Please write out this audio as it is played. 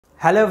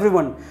Hello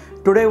everyone,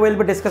 today we'll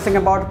be discussing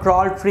about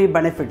crawl tree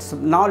benefits.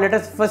 Now let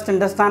us first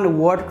understand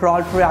what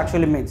crawl tree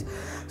actually means.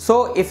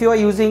 So if you are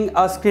using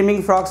a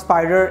Screaming Frog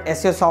Spider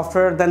SEO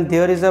software, then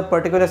there is a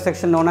particular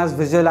section known as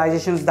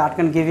visualizations that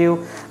can give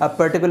you a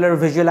particular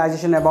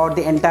visualization about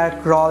the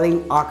entire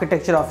crawling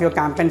architecture of your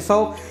campaign.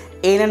 So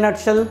in a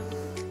nutshell,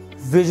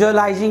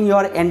 visualizing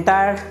your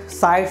entire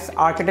site's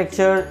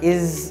architecture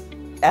is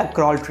a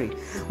crawl tree,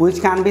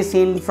 which can be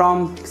seen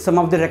from some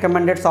of the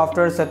recommended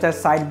softwares such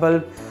as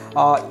Sitebulb.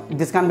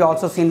 This can be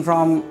also seen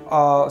from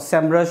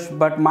SEMrush,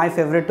 but my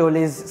favorite tool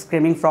is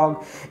Screaming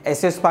Frog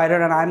SEO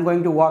Spider, and I'm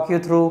going to walk you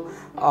through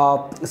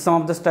some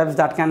of the steps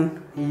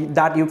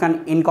that you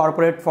can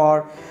incorporate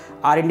for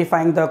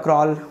identifying the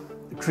crawl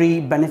tree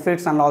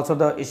benefits and also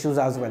the issues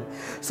as well.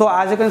 So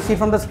as you can see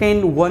from the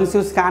screen, once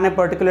you scan a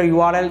particular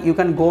URL, you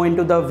can go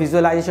into the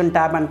visualization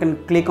tab and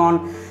can click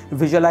on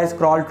visualize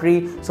crawl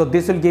tree. So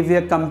this will give you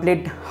a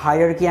complete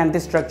hierarchy and the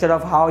structure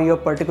of how your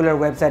particular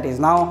website is.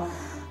 Now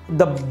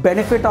the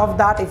benefit of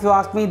that, if you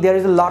ask me, there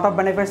is a lot of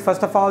benefits.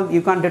 First of all,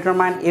 you can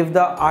determine if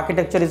the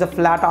architecture is a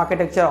flat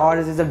architecture or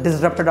is a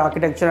disrupted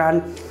architecture,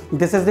 and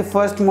this is the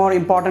first more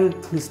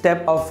important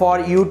step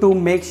for you to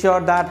make sure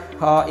that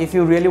if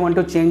you really want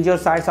to change your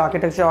site's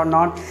architecture or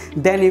not.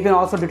 Then you can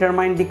also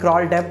determine the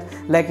crawl depth,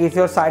 like if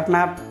your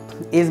sitemap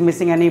is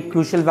missing any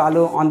crucial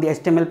value on the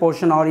HTML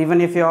portion, or even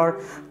if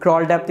your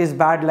crawl depth is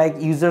bad, like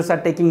users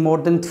are taking more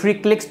than 3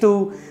 clicks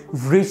to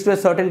reach to a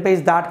certain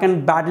page, that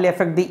can badly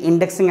affect the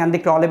indexing and the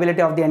crawlability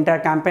of the entire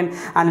campaign.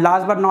 And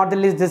last but not the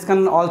least, this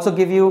can also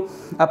give you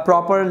a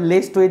proper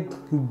list with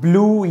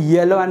blue,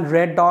 yellow and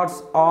red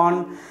dots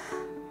on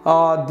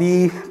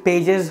the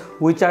pages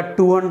which are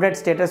 200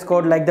 status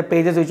code, like the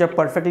pages which are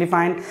perfectly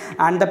fine,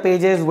 and the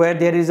pages where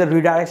there is a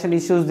redirection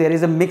issues, there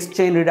is a mixed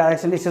chain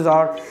redirection issues,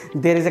 or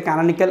there is a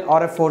canonical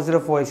or a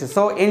 404 issue.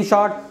 So in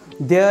short,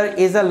 there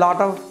is a lot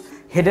of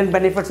hidden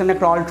benefits in a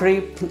crawl tree.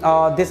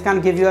 This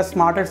can give you a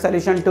smarter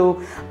solution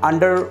to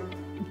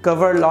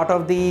uncover a lot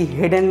of the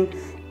hidden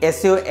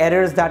SEO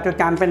errors that your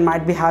campaign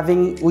might be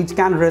having, which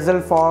can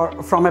result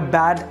from a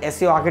bad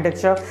SEO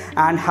architecture.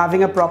 And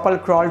having a proper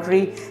crawl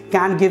tree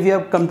can give you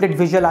a complete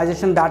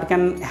visualization that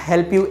can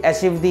help you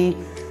achieve the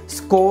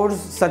scores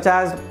such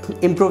as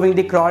improving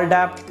the crawl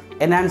depth,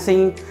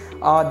 enhancing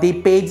the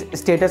page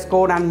status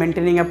code, and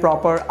maintaining a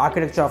proper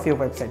architecture of your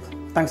website.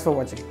 Thanks for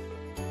watching.